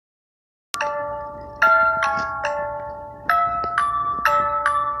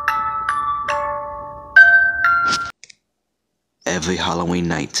Every Halloween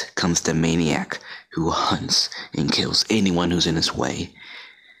night comes the Maniac who hunts and kills anyone who's in his way.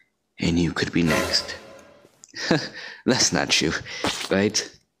 And you could be next. That's not true,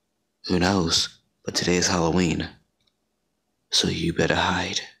 right? Who knows? But today is Halloween. So you better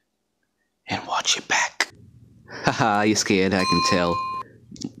hide. And watch your back. Haha, you're scared, I can tell.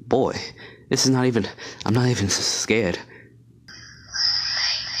 Boy, this is not even... I'm not even scared.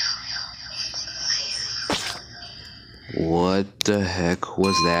 What the heck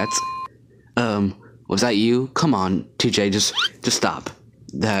was that? Was that you? Come on, TJ, just stop.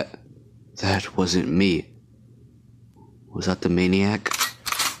 That wasn't me. Was that the Maniac?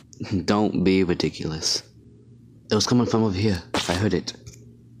 Don't be ridiculous. It was coming from over here. I heard it.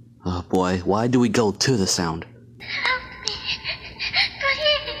 Oh boy, why do we go to the sound? Help me,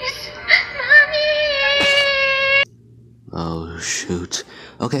 please, Mommy! Oh shoot.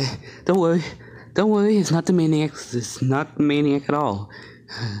 Okay, don't worry. Don't worry, it's not the Maniac. It's not the Maniac at all.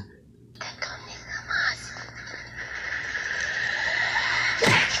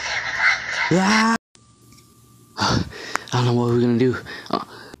 Ah! I don't know what we're gonna do.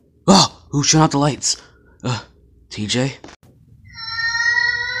 Oh, who shut out the lights? TJ?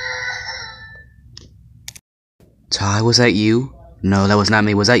 Ty, was that you? No, that was not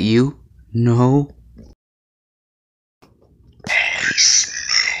me. Was that you? No. I smell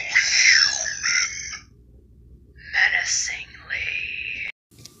human. Menacingly.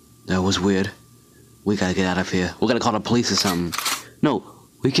 That was weird. We gotta get out of here. We're gonna call the police or something. No,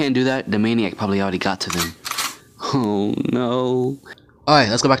 we can't do that. The Maniac probably already got to them. Oh no. Alright,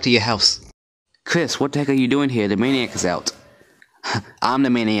 let's go back to your house. Chris, what the heck are you doing here? The Maniac is out. I'm the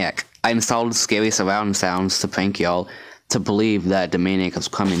Maniac. I installed scary surround sounds to prank y'all to believe that the Maniac was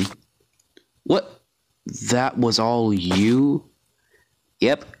coming. What? That was all you?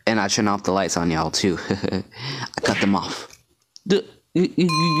 Yep, and I turned off the lights on y'all too. I cut them off.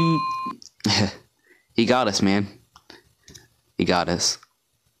 He got us, man. He got us.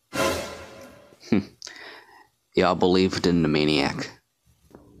 Y'all believed in the Maniac.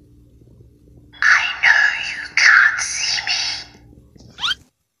 I know you can't see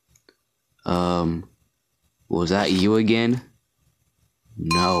me. Was that you again?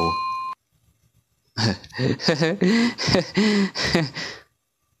 No.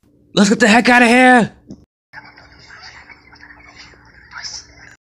 Let's get the heck out of here!